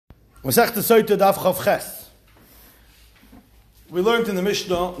Masechta Sotah Daf Chav Ches. We learned in the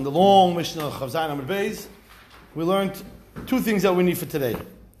Mishnah, in the long Mishnah Chav Zayin Amud Beis, we learned two things that we need for today.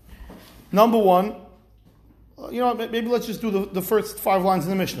 Number one, maybe let's just do the first 5 lines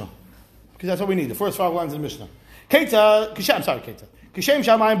in the Mishnah, because that's what we need. The first 5 lines in the Mishnah.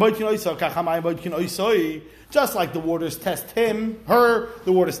 Just like the waters test him, the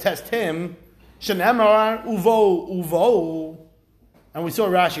waters test him. Shenemar uvo uvo. And we saw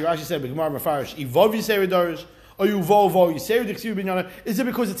Rashi. Rashi said, "B'Gemara Mefarish, Ivov Yisei Darish, or Uvo Uvo Yisei Diksiv Binyana." Is it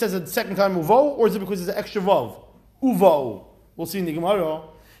because it says a second time Uvo, or is it because it's an extra Vov? Uvo. We'll see in the Gemara.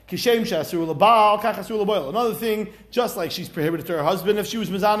 Kishem Shasur Labal, Kachasur Laboil. Another thing, just like she's prohibited to her husband if she was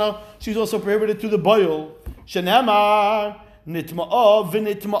Mizana, she's also prohibited to the boil. Shenemar Nitma'av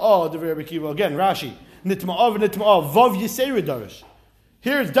v'Nitma'av. The Rabbi Kiva again. Rashi Nitma'av v'Nitma'av Vov Yisei Darish.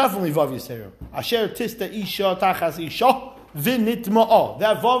 Here it's definitely Vav Yisei. Asher Tista Isha Tachas Isha. Vinitma'ah.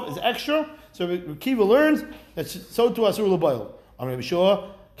 That vav is extra, so Kiva learns that Sotah asur l'boil. I'm Rabbi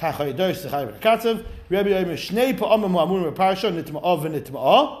Shua, kachai dosh zechai v'katzav. Rabbi Yomer shnei pa'amim ha'amurim v'parsha nitma'ah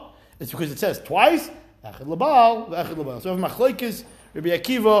v'nitma'ah. It's because it says twice echad l'bal v'echad l'boil. So if machlokes Rabbi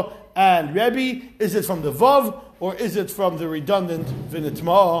Akiva and Rabbi, is it from the vav or is it from the redundant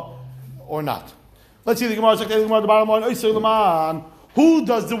v'nitma'ah or not? Let's see the Gemara. Check the Gemara. The bottom line. Oisei l'man. Who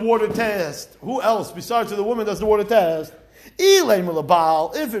does the water test? Who else besides the woman does the water test?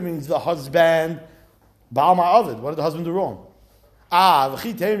 If it means the husband, Baal Ma'avid, what did the husband do wrong? You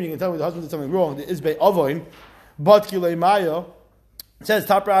can tell me the husband did something wrong. The Izbei Avoin, but Kilei Maya, it says,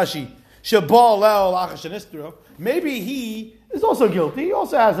 Top Rashi, maybe he is also guilty. He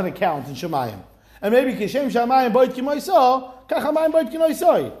also has an account in Shemayim. And maybe Kishem Shemayim Boit Kimoisah, Kachamayim Boit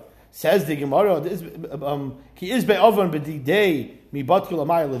Kimoisah. Says the Gemara, Ki Izbei Avoin B'didei Mi Bat Kilei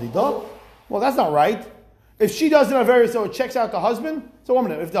Maya L'didah. Well, that's not right. If she does an Aveira, so it checks out the husband. So one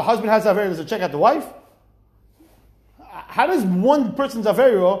minute, if the husband has Aveira, does it check out the wife? How does one person's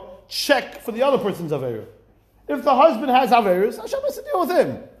Aveira check for the other person's Aveira? If the husband has Aveiras, Hashem has to deal with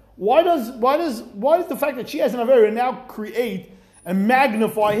him. Why does the fact that she has an Aveira now create and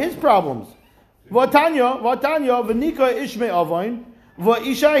magnify his problems? Vatanya, v'nika ishme avain,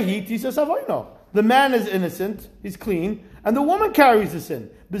 v'isha hi tisas avaino. The man is innocent, he's clean, and the woman carries the sin.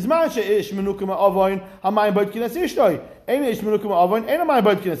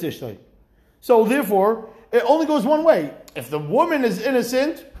 So therefore, it only goes one way. If the woman is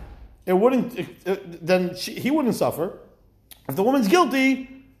innocent, he wouldn't suffer. If the woman's guilty,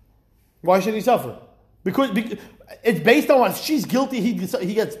 why should he suffer? Because it's based on what, if she's guilty, he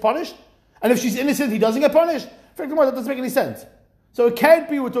gets punished, and if she's innocent, he doesn't get punished. That doesn't make any sense. So it can't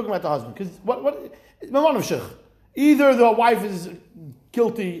be we're talking about the husband, because either the wife is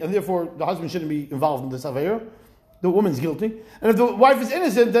guilty, and therefore the husband shouldn't be involved in this affair. The woman's guilty. And if the wife is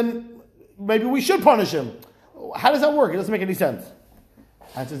innocent, then maybe we should punish him. How does that work? It doesn't make any sense.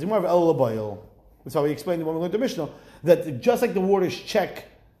 And it says, more of El Labayil. That's how we explained when we learned the Mishnah, that just like the waters check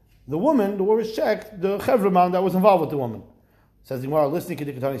the woman, the waters check the Chevraman that was involved with the woman. It says, Gemara, listening to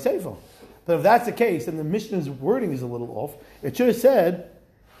Ketani Seifel. But if that's the case, then the Mishnah's wording is a little off. It should have said,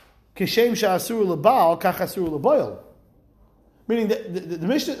 Kishem Sha'asur L'Baal, Kachasur L'Boil. Meaning the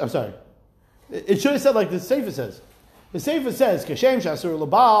Mishnah, I'm sorry. It should have said like the Sefer says. The Sefer says, Kashem Shasur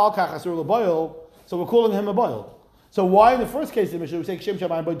L'Baal, Kachasur L'Boil, so we're calling him a boil. So why in the first case of the Mishnah we say Kashem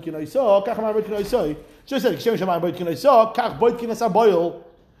Shamayim Boit Kinoisah, Kachamayim Boit Kinoisah? Should have said Kashem Shamayim Boit Kinoisah, Kach Boit Kinasa Boil.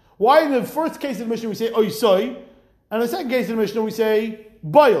 Why in the first case of the Mishnah we say Oisoi, and in the second case of the Mishnah we say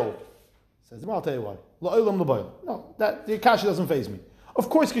Boil? Says, I'll tell you why. La'olam L'Boil. No, the Akasha doesn't faze me. Of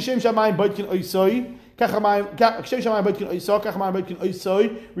course, Kashem Shamayim Boit Kinoisah,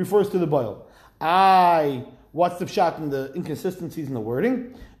 refers to the boil. What's the pshat in the inconsistencies in the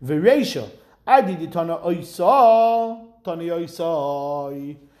wording? Vereisha,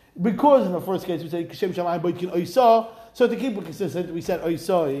 because in the first case we say Kishem Shamayim Boitkin Oisa, so to keep it consistent, we said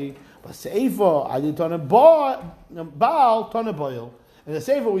Oisoi. But Seifa, Aditana Baal Tana Boil. In the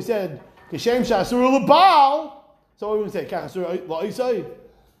Seifa we said Kishem Shasur L'Baal. So what do we say? Kachasur L'Oisoi?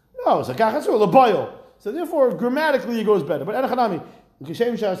 No, it's a Kachasur L'Boil. So therefore, grammatically, it goes better. But Enochanami,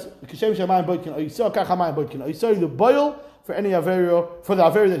 Kishem Shamayim Boitkin Oisah, Kachamayim Boitkin Oisah, the boil for any Averia, for the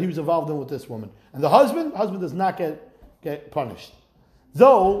Averia that he was involved in with this woman. And the husband does not get punished.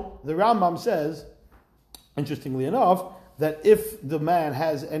 Though, the Rambam says, interestingly enough, that if the man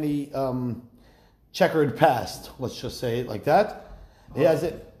has any checkered past, let's just say it like that, he has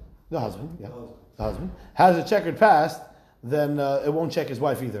it, the husband has a checkered past, then it won't check his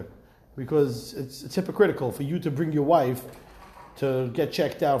wife either. Because it's hypocritical for you to bring your wife to get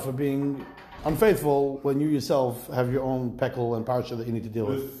checked out for being unfaithful when you yourself have your own pekel and parsha that you need to deal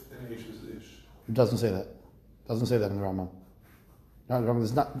with. An ish is ish. It doesn't say that. It doesn't say that in the Rambam. No, the Rambam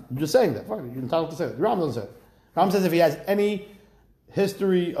is not. I'm just saying that. Fine, you're entitled to say that. The Rambam doesn't say it. The Rambam says if he has any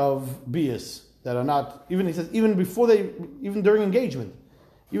history of bias that are not even, he says even during engagement,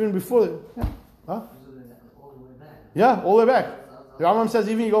 even before yeah, huh? Yeah, all the way back. The Rambam says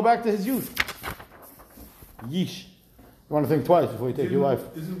even you go back to his youth. Yeesh. You want to think twice before you take your wife.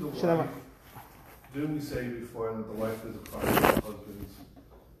 Isn't the wife? Didn't we say before that the wife is a part of the husband's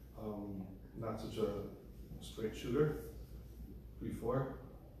not such a straight shooter before?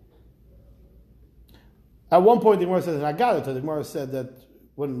 At one point, the Gemara says, and I got it. The Gemara said that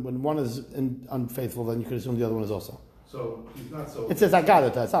when one is unfaithful, then you could assume the other one is also. So he's not so. It says I got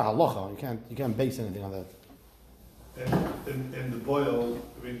it. It's not halacha. You can't base anything on that. And the boil,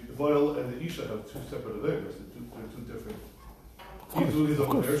 the boil and the isha have two separate affairs. They're two different. He's doing his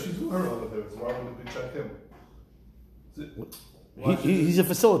own affair. She's doing her own affair. So why would we check him? He's a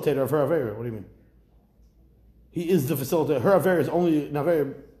facilitator of her avera. What do you mean? He is the facilitator. Her avera is only an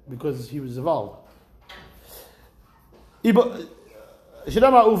avera because he was involved.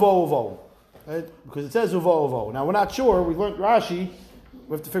 Shadama uvo uvo, right? Because it says uvo uvo. Now we're not sure. We learned Rashi.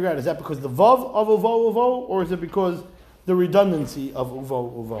 We have to figure out, is that because the vav of uvo uvo, or is it because the redundancy of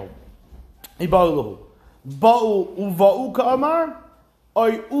uvo uvo? Ibaluhu ba'u uva'u ka'amar,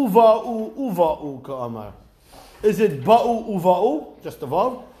 or uva'u uva'u ka'amar? Is it ba'u uva'u, just the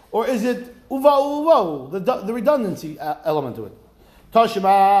vav, or is it uva'u uva'u, the redundancy element to it?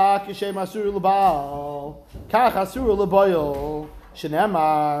 Tashma kishem asur l'baal, kach asur l'bayol,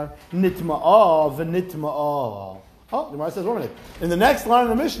 shenemar nitma'a v'nitma'a. Oh, the Gemara says, wait a minute. In the next line of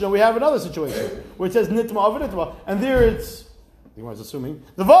the Mishnah, we have another situation where it says nitma'a v'nitma'a, and there it's, the Gemara is assuming,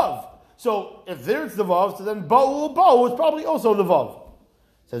 the vav. So if there it's the vav, so then ba'u is probably also the vav.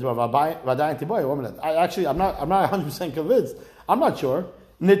 It says, well, v'adayin tiboy, 1 minute. I'm not 100% convinced. I'm not sure.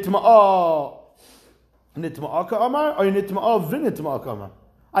 Nitma'a ka'amar or nitma'a v'nitma'a ka'amar?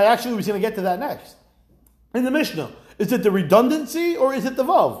 I actually was going to get to that next. In the Mishnah, is it the redundancy or is it the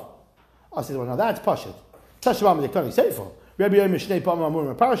vav? I said, well, no, that's pashit. Tashma m'diktani seifo. Rabbi Yoim mishnei pa'am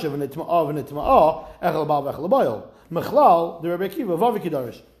amur m'parsha v'nitma'a v'nitma'a echel ba'al v'echel ba'al. Mechlal, the Rabbi Akiva, vav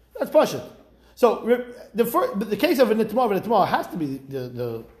v'kidarish. That's pashit. So the case of a nitma'a v'nitma'a has to be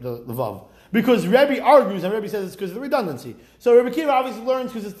the vav. Because Rabbi argues, and Rabbi says it's because of the redundancy. So Rabbi Akiva obviously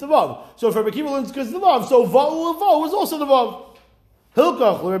learns because it's the vav. So if Rabbi Akiva learns because it's the vav, so va'u is also the vav.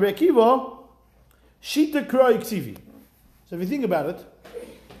 Hilkach Rabbi Akiva, shita kroi ksivi. So if you think about it,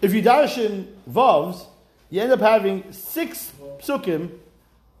 if you darshan vavs, you end up having 6 psukim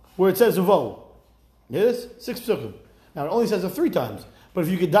where it says vav. Yes, 6 psukim. Now it only says it 3 times, but if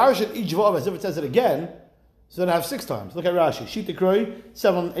you could darshan each vav as if it says it again, so then I have 6 times. Look at Rashi. Shita kroi,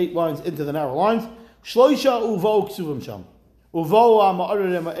 7, 8 lines into the narrow lines. Shloisha uvo ksuvim sham. Uvo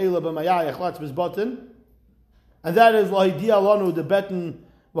ha'ma'arim ha'ela b'mayayach latz bizbatin. And that is lahidia lanu de betin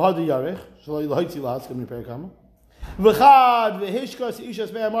v'hadi yarech. Shaloi lahitzi las, come in perikama. V'chad v'hishkas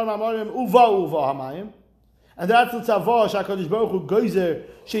ishas me'amar ma'amarim uvo hamayim. And that's the tzavah sha'kadosh baruch hu geyzer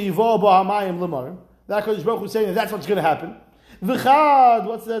she'yivo b'hamayim l'marim. That HaKadosh Baruch Hu is saying that that's what's going to happen. V'chad,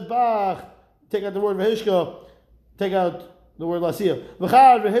 what's that bach? Take out the word v'hishka. Take out the word la'asiyah.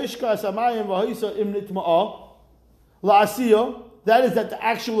 V'chad v'hishka samayim v'ha'isa im nitma'a. La'asiyah. That is that the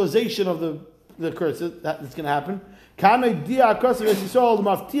actualization of the curses that's going to happen. Kanei diya akasav es Yisroel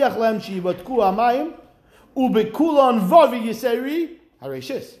maftiach lem sheyivatku hamayim ubekulon vavi yiseri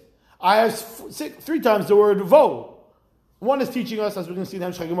hareshis. I have 3 times the word vo. One is teaching us, as we're going to see in the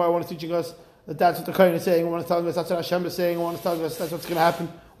Hemshech Gemara, one is teaching us that that's what the Kohen is saying, one is telling us that's what Hashem is saying, one is telling us that's what's going to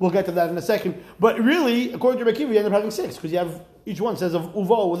happen. We'll get to that in a second. But really, according to Rabbi Akiva, you end up having 6, because you have, each one says of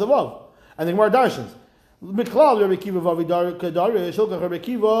uvo with a vav. And the Gemara darshans. Miklal Rabbi Akiva vavi kadarish, hilkach Rabbi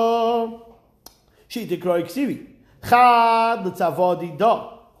Akiva, shita kroi ksivi. Chad l'tzavadi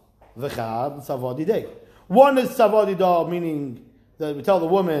da, v'chad l'tzavadi day. One is tzavadi da, meaning that we tell the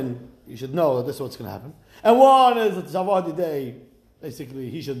woman, you should know that this is what's going to happen. And one is the tzavadi day, basically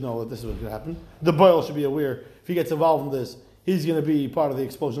he should know that this is what's going to happen. The boil should be aware. If he gets involved in this, he's going to be part of the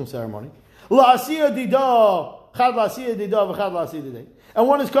expulsion ceremony. La'asiyah dida, chad la'asiyah dida, v'chad la'asiyah dida. And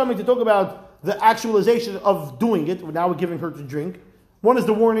one is coming to talk about the actualization of doing it. Now we're giving her to drink. One is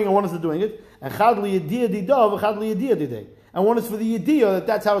the warning and one is the doing it. And chad liyadiyah dida, v'chad liyadiyah dida. And one is for the yadiyah, that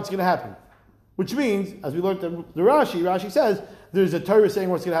that's how it's going to happen. Which means, as we learned in the Rashi says, there's a Torah saying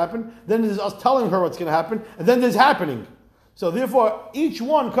what's going to happen, then there's us telling her what's going to happen, and then there's happening. So therefore, each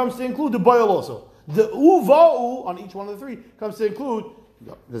one comes to include the boil also. The uva'u on each one of the 3 comes to include,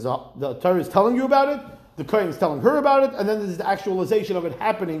 the Torah is telling you about it, the Kohen is telling her about it, and then there's the actualization of it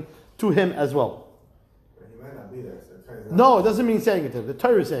happening to him as well. But he might not be there. So No, it doesn't mean saying it to him. The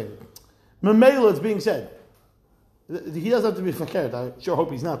Torah is saying it. Memela, it's being said. He doesn't have to be fakert. I sure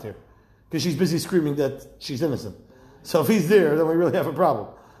hope he's not there. Because she's busy screaming that she's innocent. So if he's there, then we really have a problem.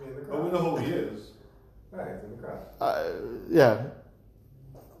 But we know who he is. Right, in the crowd. Yeah.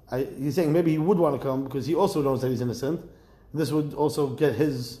 He's saying maybe he would want to come because he also knows that he's innocent. This would also get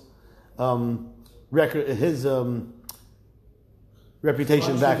his record, his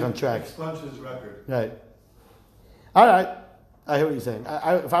reputation back on track. Expunge his record. Right. All right. I hear what you're saying.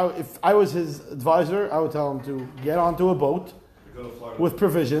 If I was his advisor, I would tell him to get onto a boat with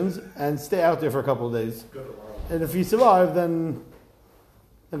provisions and stay out there for a couple of days. And if he survives, then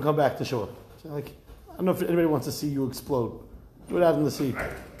come back to shore. So I don't know if anybody wants to see you explode. Do it out in the sea.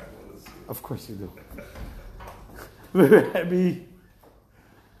 Of course you do. Rabbi.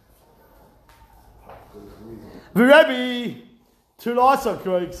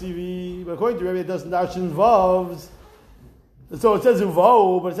 According to Rabbi, it doesn't actually involve. So it says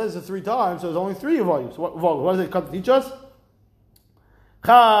uvo, but it says it 3 times, so there's only 3 uvos. So what does it come to teach us?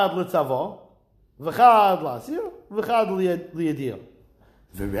 Chad litzavo, v'chad lasir, v'chad liyadir.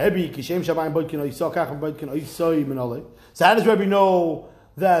 V'Rebbe kishem shabayim bodkin oisah kachem bodkin oisah minolei. So how does Rebbe know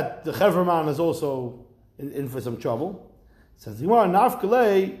that the Chevra is also in for some trouble? It says Gemara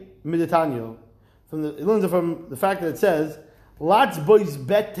nafkalei miditanyo. From the fact that it says Latz bois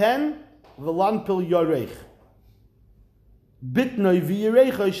beten v'lanpil yoreich. Bitnoi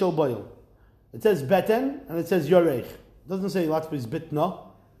v'yireich shel boil. It says beten and it says yoreich. It doesn't say Latz bois bitna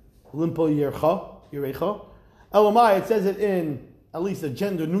limpil yireicha. Elamai, it says it in at least a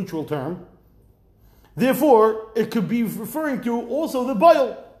gender neutral term. Therefore, it could be referring to also the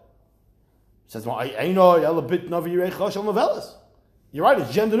boil. It says, well, I know yalla bitna v'yireicha shel novelas. You're right,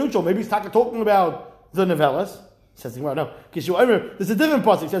 it's gender neutral. Maybe he's talking about the novelas. Says the Gemara, no. There's a different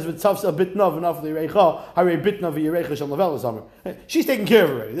part. It says, "V'tzavsa bitna v'naf liyireicha, harei bitna v'yireicha shel novelas." She's taking care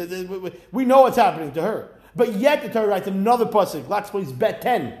of her. We know what's happening to her. But yet the Torah writes another pasuk. Let's please bet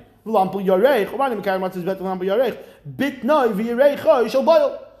 10. V'lampul yoreich. Umanim karim says bet v'lampul yoreich. Bitna v'yireicha shel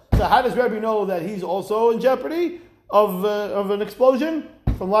boil. So how does Rabbi know that he's also in jeopardy of an explosion?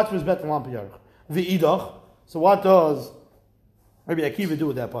 From Lachmas bet v'lampul yoreich. V'idach. So what does Rabbi Akiva do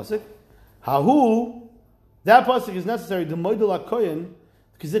with that pasuk? Hahu. That pasuk is necessary, the Moedel HaKoyen,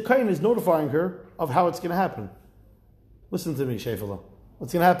 because the Kohen is notifying her of how it's going to happen. Listen to me, Shefala.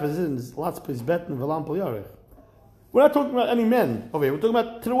 What's going to happen is lots of places bet and v'lam pol yarech. We're not talking about any men over here. We're talking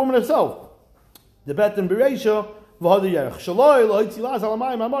about to the woman herself. The bet and bereisha v'hadu yarech. Shaloi lo'itzi laz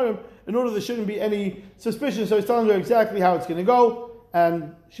alamayim amarim. In order there shouldn't be any suspicion, so he's telling her exactly how it's going to go,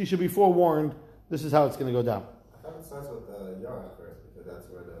 and she should be forewarned. This is how it's going to go down. I thought it starts with the yarech first, because that's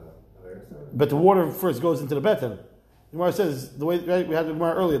where the but the water first goes into the beten. The Gemara says the way, right, we had the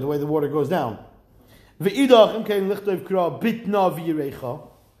Gemara earlier, the way the water goes down. The other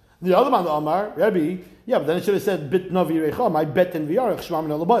man, the Amar, Rabbi, yeah, but then it should have said bitna v'yireicha, my beten v'yarech shmam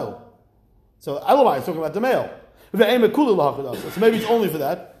min alabayil. So Elamai is talking about the male. So maybe it's only for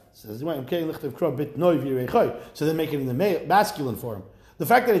that. It says so they make it in the masculine form. The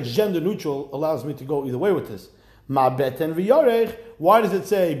fact that it's gender neutral allows me to go either way with this. Ma beten v'yarech. Why does it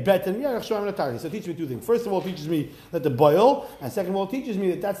say beten v'yarech shmam min? So it teaches me 2 things. First of all, it teaches me that the boil, and second of all, it teaches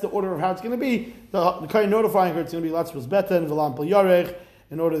me that that's the order of how it's going to be. The Kohen notifying her it's going to be latzvus beten v'lam pol yarech,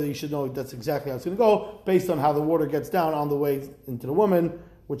 in order that you should know that's exactly how it's going to go, based on how the water gets down on the way into the woman,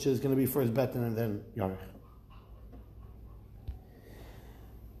 which is going to be first beten and then yarech.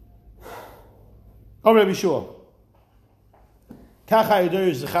 Oh, Rabbi Shua. Kacha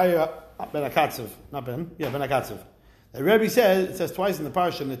yidur zechaya ben akatzev, not ben, yeah, ben akatzev. The Rabbi says, it says twice in the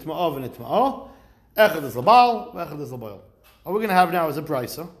parsha, nitma'ah v'nitma'ah, echad is labal, echad is laboil. What we're going to have now is a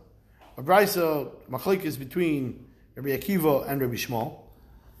brisa. A brisa, machlik is between Rabbi Akiva and Rabbi Shmuel.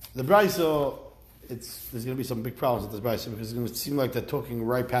 The brisa, there's going to be some big problems with this brisa, because it's going to seem like they're talking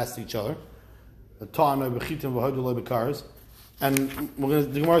right past each other. The ta'ana b'chitim v'hodu b'kars. And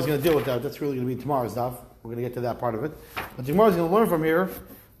the Gemara is going to deal with that. That's really going to be tomorrow's daf. We're going to get to that part of it. But the Gemara is going to learn from here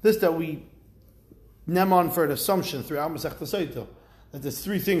this, that we Neiman for an assumption throughout Masechta Sotah, that there's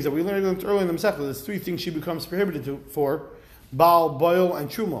 3 things that we learned earlier in the Masechta. There's 3 things she becomes prohibited for: Baal, Boil, and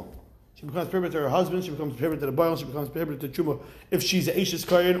Truma. She becomes prohibited to her husband. She becomes prohibited to the Boil. She becomes prohibited to Truma if she's a Eishes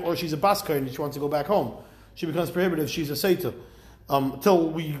Kohen or she's a Bas Kohen and she wants to go back home. She becomes prohibited if she's a Sotah, until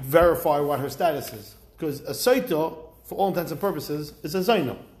we verify what her status is. Because a Sotah, for all intents and purposes, is a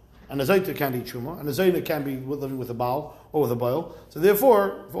Zaina. And a Zaita can't eat Truma, and a Zaina can be living with a Baal or with a Boil. So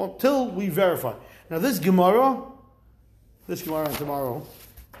therefore, until we verify. Now this Gemara and tomorrow,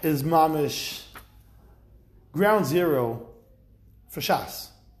 is mamish ground zero for Shas.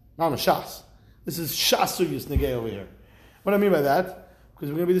 Not a Shas. This is Shas Sugyas Negei over here. What do I mean by that? Because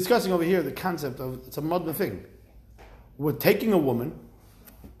we're going to be discussing over here the concept of, it's a modern thing. We're taking a woman,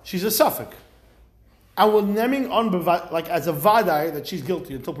 she's a suffix, and we're naming on like as a vadai that she's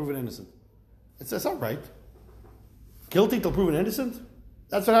guilty until proven innocent. That's not right. Guilty till proven innocent?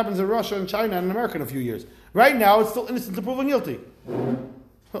 That's what happens in Russia and China and America in a few years. Right now, it's still innocent till proven guilty.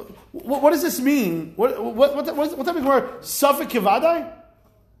 What does this mean? What type of word? Suffix kivadai?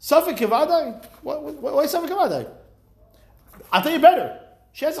 Suffix kivadai? Why suffix kivadai? I'll tell you better.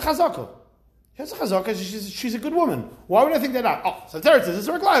 She has a chazakah. She has a chazakah. She's a good woman. Why would I think that out? Oh, so Teretz says it's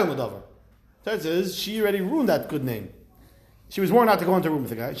a reklayim l'davar. Teretz says she already ruined that good name. She was warned not to go into a room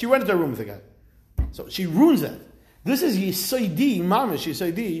with a guy. She went into a room with a guy. So she ruins that. This is Yisoidi, Mamish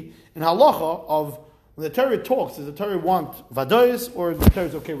Yisoidi, in halacha of when the Torah talks, does the Torah want vadayis or the Torah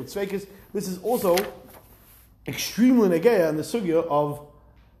is okay with tzveikis? This is also extremely negeya in the sugya of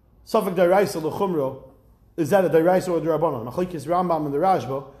Safek Daraisa L'chumro. Is that a Daraisa or a Darabanan? Machlekes Rambam and the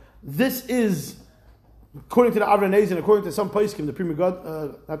Rashba. This is, according to the Avnei Nezer and according to some poskim, the Pri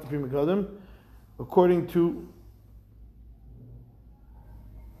Megadim, not the Pri Megadim, according to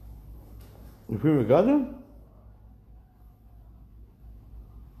the Pri Megadim?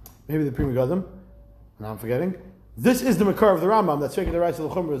 Maybe the Pri Megadim. Now I'm forgetting. This is the Makar of the Rambam that Sfeik Daraisa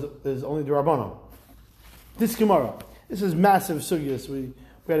L'chumra is only the Rabbanon. This Gemara. This is massive sugyas. We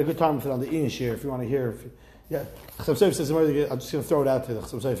had a good time with it on the Ian share. If you want to hear, Chasam Sofer says. I'm just going to throw it out to the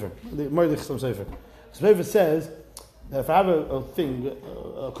Chasam Sofer. The Chasam Sofer. Chasam Sofer says that if I have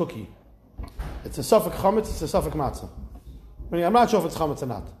a cookie, it's a suffix chametz, it's a suffix matzah. Meaning, I'm not sure if it's chametz or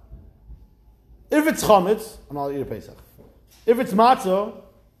not. If it's chametz, I'm not allowed to eat a Pesach. If it's matzah,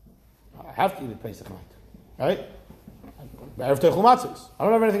 I have to eat it Pesach night. Right? I have teichel matzahs. I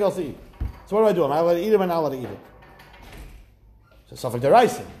don't have anything else to eat. So what do? Am I allowed to eat it or am I not allowed to eat it? It's a suffix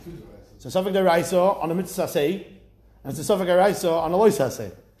deraisa. It's a suffix deraisa on a mitzvah say, and it's a suffix deraisa on a lois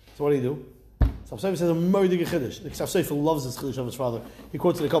say. So what do? Chasam Sofer says a murdig chiddush. The Chasam Sofer loves this chiddush of his father. He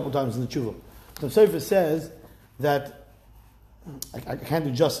quotes it a couple of times in the tshuva. Chasam Sofer says that I can't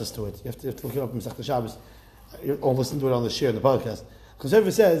do justice to it. You have to look it up in Masechta Shabbos or listen to it on the share in the podcast. Chasam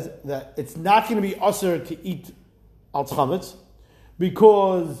Sofer says that it's not going to be usher to eat al chametz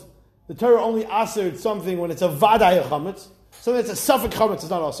because the Torah only ushered something when it's a vaday chametz. Something that's a suffix chametz is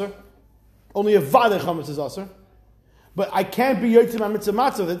not usher. Only a vaday chametz is usher. But I can't be yotzei my mitzvah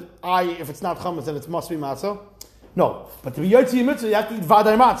matzah that if it's not chametz then it must be matzah. No, but to be yotzei mitzvah you have to eat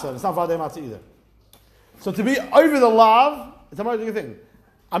vaday matzah. It's not vaday matzah either. So to be over the lav, it's a good thing.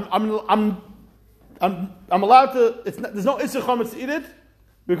 I'm allowed to. There's no isur chametz to eat it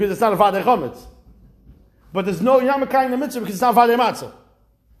because it's not a vaday chametz. But there's no yamakayim in the mitzvah because it's not vaday matzah.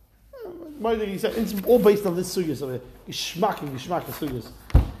 It's all based on this sugyas over here. Gishmak sugyas.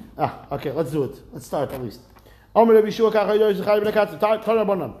 Okay, let's do it. Let's start at least. Omer Rabbi Yisroel kach hayoy zechai b'nekat Torah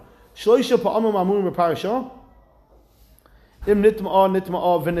Rabbanan. Shloisha pa'amim amurim b'parasha. Im nitma'a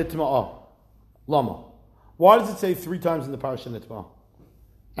v'nitma'a. Lama. Why does it say 3 times in the parasha nitma'a?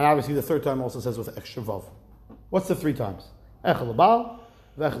 And obviously the 3rd time also says with extra vav. What's the 3 times? Echel l'bal,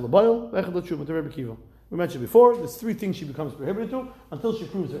 v'echel l'bayil, v'echel l'tshuvah to Rabbi Kiva. We mentioned before, there's 3 things she becomes prohibited to until she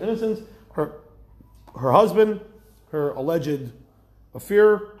proves her innocence. Her husband, her alleged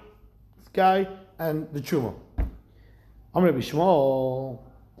affair, this guy, and the truma. I'm going to be Shmuel,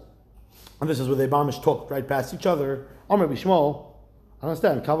 and this is where they mamish talk right past each other. I'm going to be Shmuel. I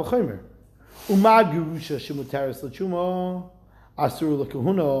understand. Kal v'chomer. Umad gerusha shemutaris l'truma asur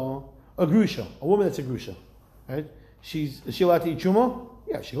l'kahuna. A grusha, a woman that's a grusha, right? Is she allowed to eat truma?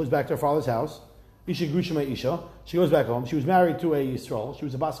 Yeah, she goes back to her father's house. Isha grusha ma isha. She goes back home. She was married to a Yisroel. She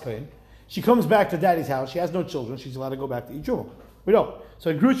was a bas kohen. She comes back to daddy's house. She has no children. She's allowed to go back to eat truma. We know. So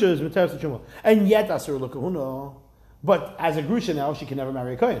a grusha is mutaris l'truma, and yet asur l'kahuna. But as a grusha now, she can never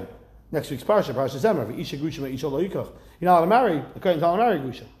marry a kohen. Next week's parsha Zemer. Isha grusha ma isha lo yikach. You're not allowed to marry a kohen. Not allowed to marry a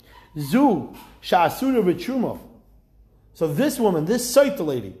grusha. Zu sha'asura b'truma. So this woman, this Sotah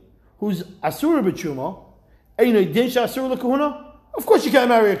lady, who's asura b'truma, einay din sha'asura l'kahuna. Of course, you can't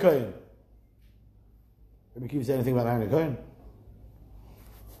marry a kohen. Rabbi Kiva say anything about marrying a kohen?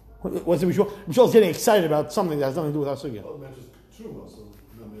 What's Michelle's getting excited about something that has nothing to do with our sugya. Well, it mentions truma, so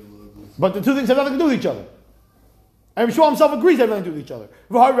but the 2 things have nothing to do with each other. And Mishal himself agrees they have nothing to do with each other.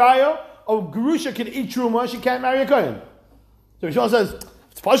 V'haraya, a gerusha can eat truma, she can't marry a kohen. So Mishal says,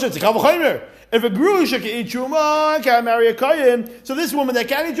 it's pasha, it's a kal v'chomer. If a gerusha can eat truma, can't marry a kohen, so this woman that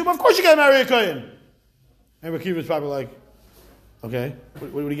can't eat truma, of course she can't marry a kohen. And Rabbi Kiva is probably like, okay,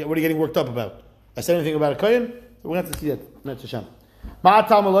 what are you getting worked up about? I said anything about a kohen? So we're going to have to see that. Not Hashem.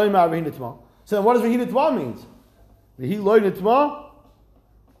 So then what does V'hi Nitma means? V'hi Loi Nitma?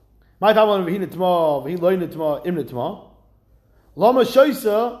 My time on V'hi Nitma, V'hi Loi Nitma, Im Nitma. Lama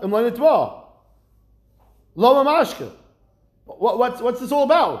Shoisa, Im Loi Nitma. Lama Mashka. What's this all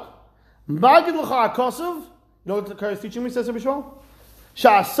about? Magid L'cha HaKosav. You know what the Kara is teaching me, says Rabbi Yisroel?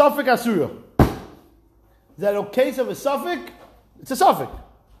 Shah Safik Asura. That in case of a Safik, it's a Safik.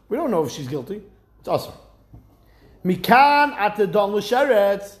 We don't know if she's guilty. It's Asur. Mikan at the Don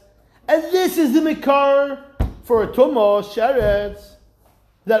L'Sheretz. And this is the Mikar for a Tumah Sheretz.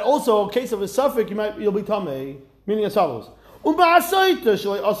 That also, in case of a Safik, you'll be Tameh. Meaning as follows. If by a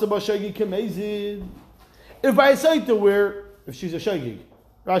Saita where, if she's a Shagig,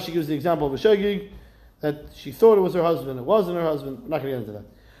 Rashi gives the example of a Shagig, that she thought it was her husband, it wasn't her husband. I'm not going to get into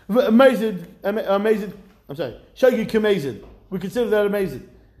that. Amazing. I'm sorry. Shagig Kamazid. We consider that amazing.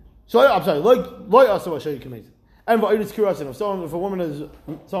 So I'm sorry. Like also a Shagig Kamazid. And if a woman is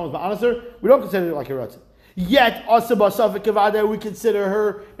someone's ma'anaser, we don't consider it like a ratzin. Yet asaba safik kavada, we consider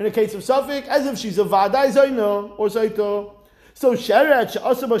her in a case of safik as if she's a vadai zayno or saito. So sheretz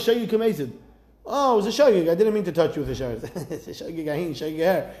asaba shagig kamazid. Oh, it was a shagig. I didn't mean to touch you with a sheretz. It's a shagig ahin, shagig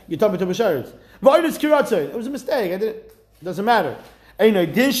hair. You talking to a sheretz. V'ayis kiratzin. It was a mistake. It doesn't matter.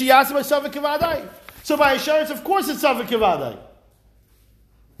 Einay din she asaba safik kavadai. So by a sheretz, of course it's safik kavadai.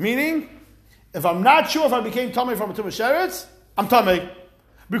 Meaning, if I'm not sure if I became Tameh from a Tumah Sheretz, I'm Tameh.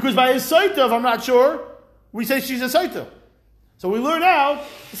 Because by a Sotah, if I'm not sure, we say she's a Sotah. So we learn out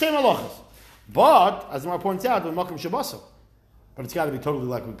the same halachas. But, as the Mar points out, we're Makam Shabasa. But it's got to be totally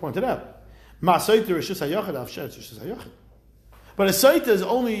like we pointed out. Ma Sotah Rishus HaYachid, Av Sheretz Rishus HaYachid. But a Sotah is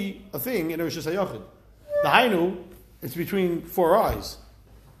only a thing in a Rishus HaYachid. The Hainu, it's between four eyes.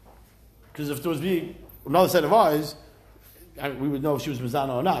 Because if there was another set of eyes, we would know if she was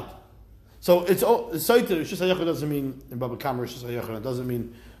Mizana or not. So it's Sotah Rishus HaYachid doesn't mean in Baba Kama Rishus HaYachid. It doesn't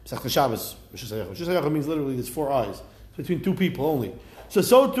mean Pesach Shabbos Rishus HaYachid. Rishus HaYachid means literally there's four eyes. It's between two people only. So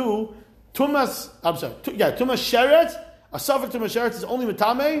too, Tumas Sheretz, a Safek Tumas Sheretz is only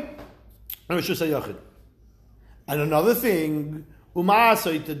Metame and Rishus HaYachid. And another thing, Uma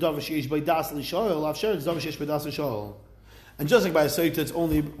Sotah Davar Sheish by Das L'Shoel, Av Sheretz Davar Sheish by Das L'Shoel. And just like by a Sotah, it's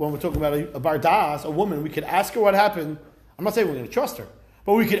only when we're talking about a Bar Das, a woman, we could ask her what happened. I'm not saying we're going to trust her.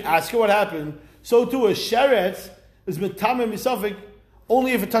 But we could ask her what happened. So too, a sheretz is mitameh misafik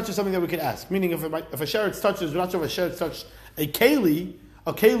only if it touches something that we could ask. Meaning, if a sheretz touches, we're not sure if a sheretz touched a keli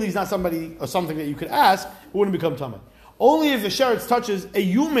is not somebody or something that you could ask, it wouldn't become tameh. Only if the sheretz touches a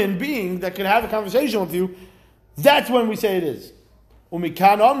human being that could have a conversation with you, that's when we say it is.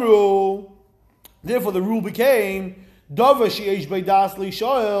 Umikan amru. Therefore, the rule became davar sheyesh beidas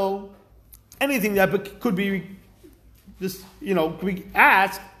lishoel. Anything that could be could be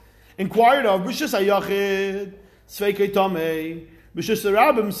asked, inquired of, B'shus HaYachid, Sveikei Tamei, B'shus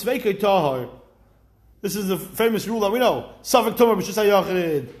HaRabim, Sveikei Tahar. This is the famous rule that we know. Safek Tamei, B'shus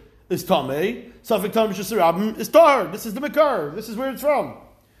HaYachid is Tamei. Safek Tamei, B'shus HaRabim is Tahar. This is the Makar. This is where it's from.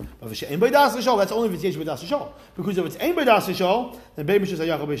 But if it's Ein B'das L'Shol, that's only if it's Yesh B'das L'Shol. Because if it's Ein B'das L'Shol, then B'ei B'shus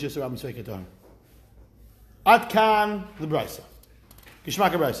HaYachid, B'shus HaRabim, Sveikei Tahar. Atkan, the Brisa.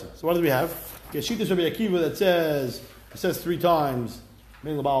 Gishmak Brisa. So what do we have? Yeshitas Rabbi Akiva that says, it says three times,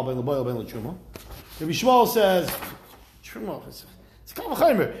 Ben L'Baal, Ben L'Boil, Ben L'Truma. Rabbi Yisroel says, Truma, it's kind of a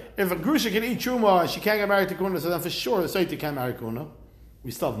chaymer. If a Grusha can eat Truma and she can't get married to Kuna, so then for sure the Sotah can't marry Kuna.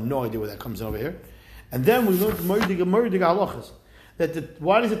 We still have no idea where that comes over here. And then we learned Murdig halachas.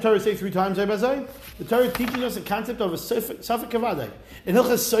 Why does the Torah say three times, Ebazai? The Torah teaches us the concept of a Safek Kavadai. In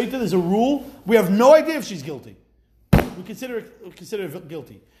Hilchas Sotah, there's a rule, we have no idea if she's guilty. We consider her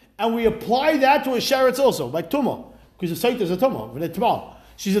guilty. And we apply that to a Sheretz also, like Tumah. Because the Sotah is a Tumah.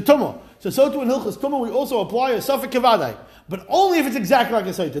 She's a Tumah. So too in Hilchas Tumah, we also apply a Safek Kavadai. But only if it's exactly like a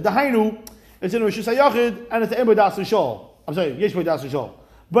Sotah. The Hainu, it's in Rishus HaYachid, and it's Ein B'das L'Shol. I'm sorry, Yesh B'das L'Shol.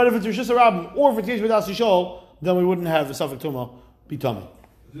 But if it's Rishus HaRabim, or if it's Yesh B'das L'Shol, then we wouldn't have a Safek Tumah be Tumah.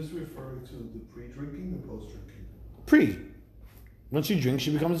 Is this referring to the pre-drinking or post-drinking? Pre. When she drinks,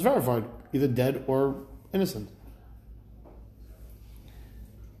 she becomes verified, either dead or innocent.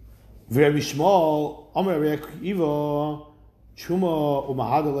 Very small. Amar Rabbi Akiva, Truma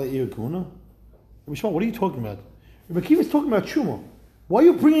umahadala iyakuna. Rabbi Shmuel, what are you talking about? Rabbi Akiva is talking about Truma. Why are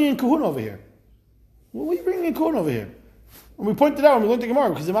you bringing in Kahuna over here? Why are you bringing in Kahuna over here? And we pointed out when we learned the Gemara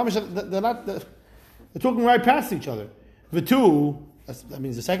because they're talking right past each other. The two, that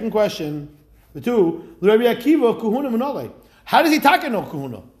means the second question. The two, Rabbi Akiva Kahuna Manale. How does he talk no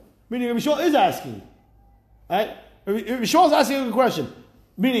Kahuna? Meaning Rabbi Shmuel is asking. Right? Rabbi Shmuel is asking a question.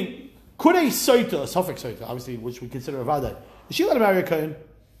 Meaning, could a Sotah, a Safek Sotah, obviously, which we consider a Vadai, is she allowed to marry a Kohen?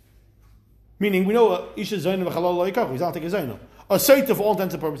 Meaning, we know Isha Zaina v'chalal lo yikachu, he's not taking Zaina. A Sotah, for all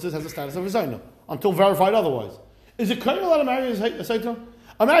intents and purposes, has the status of a Zaina, until verified otherwise. Is it Kohen allowed to marry a Sotah?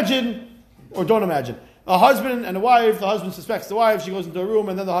 Imagine, or don't imagine, a husband and a wife, the husband suspects the wife, she goes into a room,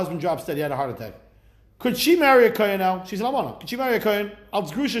 and then the husband drops dead, he had a heart attack. Could she marry a Kohen now? She's an Almana. Could she marry a Kohen?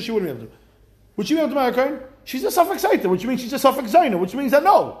 Al-Grusha, she wouldn't be able to. Would she be able to marry a Kohen? She's a Suffix Sotah, which means she's a Suffix Zaina, which means that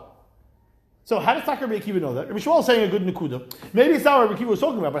no. So how does Takar Rabbi Akiva know that? Rabbi Yisroel is saying a good Nakuda. Maybe it's not what Rabbi Akiva was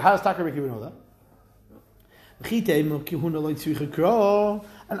talking about, but how does Takar Rabbi Akiva know that? And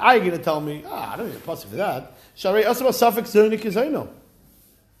I going to tell me, I don't need a pasuk for that. Sharei asaba Suffix Zaina Kizaino.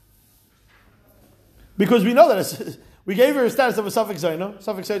 Because we know that we gave her a status of a Suffix Zaina.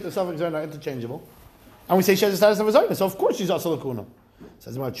 Suffix Sotah, Suffix Zaina are interchangeable. And we say she has a status of a Zaina. So of course she's also Lakuna.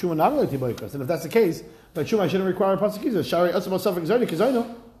 Says about Chuma not like Tiboikas. And if that's the case, by Chuma I shouldn't require a pasuk either. Sharei asaba Suffix Zaina Kizaino.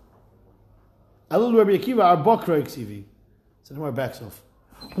 A little Rabbi Akiva, our Bakra Ksivi. So now our backs off.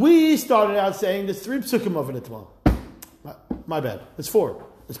 We started out saying there's 3 psukim of it tomorrow. My bad. It's 4.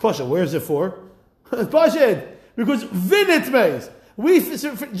 It's Pasha. Where's it 4? It's Pasha. Because Vinit Meis. We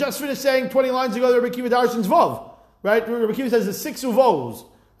just finished saying 20 lines ago that Rabbi Akiva Darshan's Vav. Right? Rabbi Akiva says there's 6 Uvos.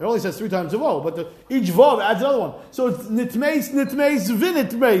 It only says 3 times Uvo, but each Vav adds another one. So it's Nitmeis,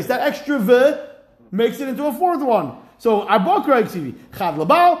 Vinit Meis. That extra V makes it into a 4th one. So our Bakra Ksivi. Chad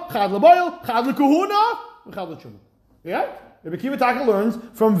Labal, Chad Laboil, Chad Lekuhuna, and Chad Lechuma. Yeah? Rabbi Akiva Taka learns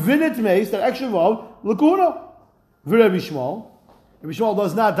from Vinit Meis, that extra Vav, Lekuhuna. Rabbi Shmuel. Rabbi Shmuel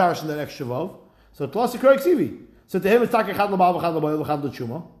does not darshan that extra vav. So plus the correct sivi. So to him it's taka chad labal v'chad labayil v'chad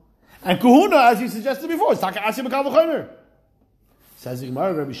l'tshuma. And kuhuna, as he suggested before, it's taka asi b'kal v'chomer. Says the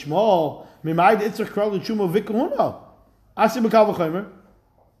Gemara, Rabbi Shmuel, mimayd itzach kral l'tshuma v'kuhuna. Asi b'kal v'chomer.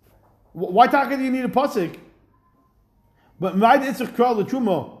 Why taka do you need a pasuk? But mimayd itzach kral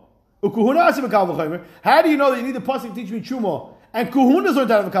l'tshuma u'kuhuna asi b'kal v'chomer. How do you know that you need a pasuk to teach me tshuma? And kuhuna's learned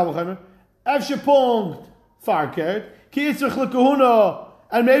out of v'kal v'chomer. Ev shepunkt. Farkert, ki yitzrich lekahuna,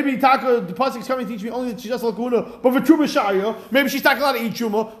 and maybe Taka, the pasuk is coming to teach me only that she's just lekahuna, but for Truma Shaya, maybe she's not allowed to eat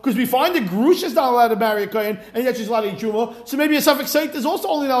Truma, because we find that Grush is not allowed to marry a Kohen, and yet she's allowed to eat Truma, so maybe a Suffix Sotah is also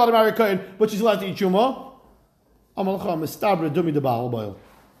only not allowed to marry a Kohen, but she's allowed to eat Truma.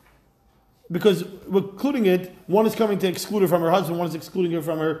 Because we're including it, one is coming to exclude her from her husband, one is excluding her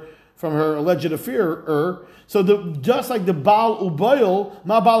from her alleged affair. So just like the Baal Ubayil,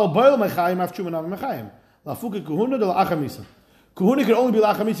 ma Baal Ubayil mechayim, af Truma nav mechayim. Kuhuna can only be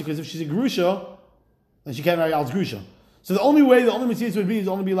lachamisa because if she's a grusha, then she can't marry al's grusha. So the only mitzvah would be is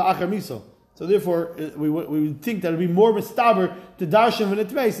only be lachamisa. So therefore, we would think that it would be more mistaber to darshan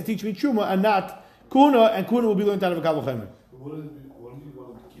v'netmeis to teach me truma and not kuhuna, and kuhuna will be learned out of a kabel chemer. Wouldn't you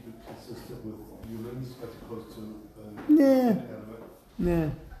want to keep it consistent with humans as opposed to? Nah.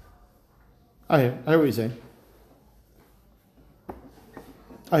 I hear what you're saying.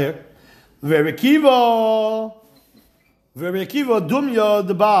 I hear. Rabbi Akiva, Dumya,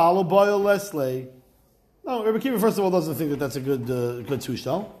 the Baal, or Boil Leslie. No, Rabbi Akiva, first of all, doesn't think that that's a good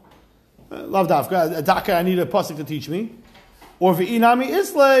tushtal. Lav dafka, Daka, I need a pasuk to teach me. Or V'inami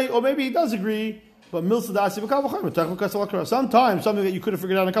Islay, or maybe he does agree, but Milsadasi v'Kal. Sometimes, something that you could have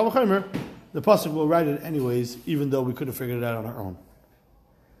figured out in Kal V'Chomer, the pasuk will write it anyways, even though we could have figured it out on our own.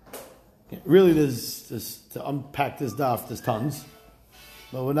 Really, there's to unpack this daf, there's tons.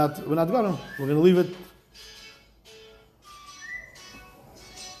 But we're not going to. We're going to leave it.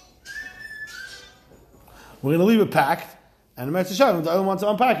 We're going to leave it packed. And the Master Shalom, the other one to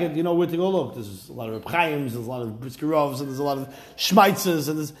unpack it, you know where to go look. There's a lot of Reb Chaims, there's a lot of Briskerovs, and there's a lot of Schmeitzes,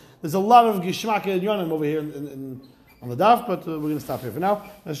 and there's a lot of Geschmacke and Yonim over here on the daf, but we're going to stop here for now.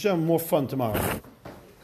 Master Shalom, more fun tomorrow.